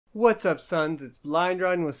What's up, sons? It's Blind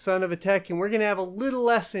Run with Son of a Tech, and we're going to have a little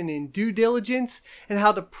lesson in due diligence and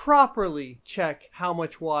how to properly check how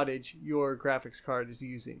much wattage your graphics card is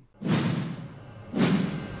using.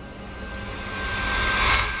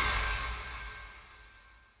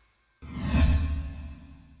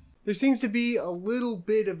 There seems to be a little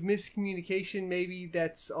bit of miscommunication, maybe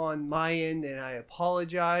that's on my end, and I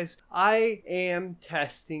apologize. I am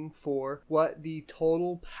testing for what the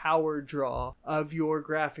total power draw of your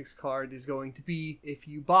graphics card is going to be if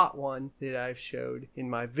you bought one that I've showed in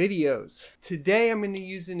my videos. Today I'm going to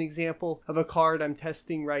use an example of a card I'm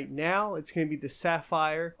testing right now. It's going to be the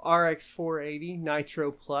Sapphire RX480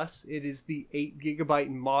 Nitro Plus. It is the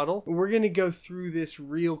 8GB model. We're going to go through this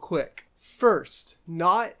real quick. First,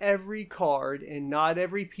 not every card and not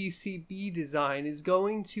every PCB design is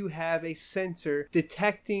going to have a sensor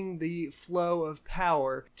detecting the flow of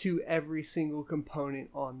power to every single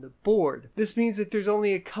component on the board. This means that there's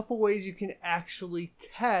only a couple ways you can actually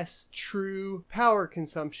test true power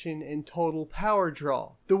consumption and total power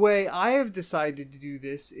draw. The way I have decided to do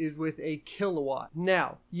this is with a kilowatt.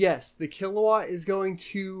 Now, yes, the kilowatt is going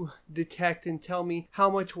to detect and tell me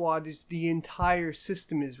how much wattage the entire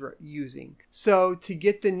system is using. So to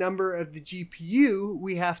get the number of the GPU,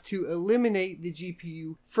 we have to eliminate the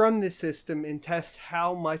GPU from the system and test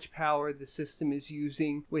how much power the system is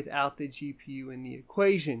using without the GPU in the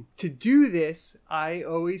equation. To do this, I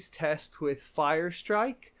always test with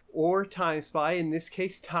Firestrike or TimeSpy, in this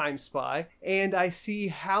case TimeSpy, and I see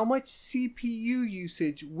how much CPU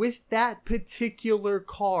usage with that particular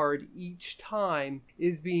card each time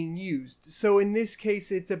is being used. So in this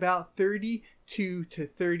case it's about 32 to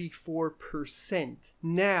 34%.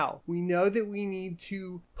 Now, we know that we need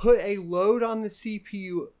to put a load on the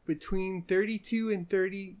CPU between 32 and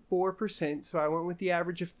 34%, so I went with the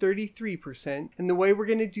average of 33%. And the way we're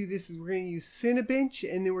going to do this is we're going to use Cinebench,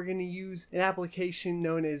 and then we're going to use an application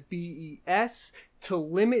known as BES to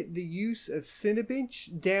limit the use of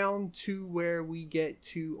Cinebench down to where we get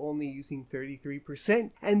to only using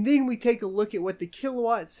 33%. And then we take a look at what the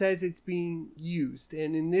kilowatt says it's being used.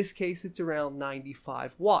 And in this case, it's around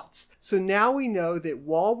 95 watts. So now we know that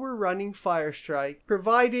while we're running Firestrike,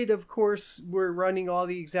 provided of course we're running all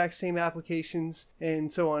the exact same applications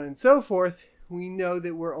and so on and so forth, we know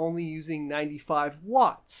that we're only using 95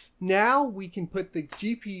 watts. Now we can put the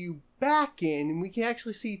GPU back in and we can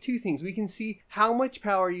actually see two things. We can see how much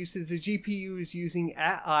power usage the GPU is using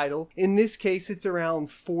at idle. In this case, it's around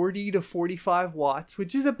 40 to 45 watts,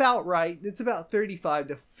 which is about right. It's about 35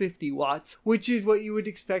 to 50 watts, which is what you would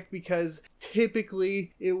expect because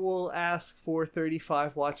typically it will ask for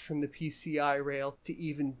 35 watts from the PCI rail to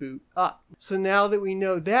even boot up. So now that we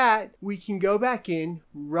know that, we can go back in,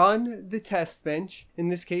 run the test bench, in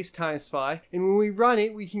this case TimeSpy, and when we run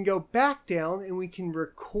it, we can go back down and we can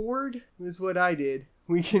record, is what I did.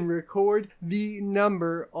 We can record the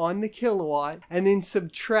number on the kilowatt and then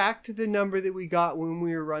subtract the number that we got when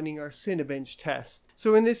we were running our Cinebench test.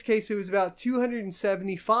 So in this case, it was about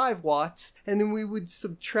 275 watts, and then we would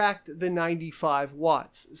subtract the 95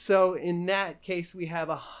 watts. So in that case, we have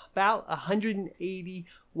about 180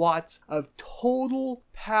 watts of total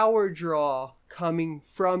power draw coming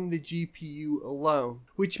from the GPU alone.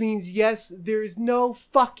 Which means, yes, there is no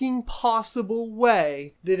fucking possible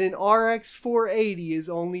way that an RX 480 is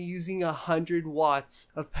only using 100 watts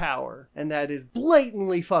of power. And that is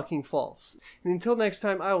blatantly fucking false. And until next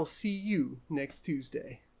time, I will see you next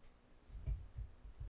Tuesday.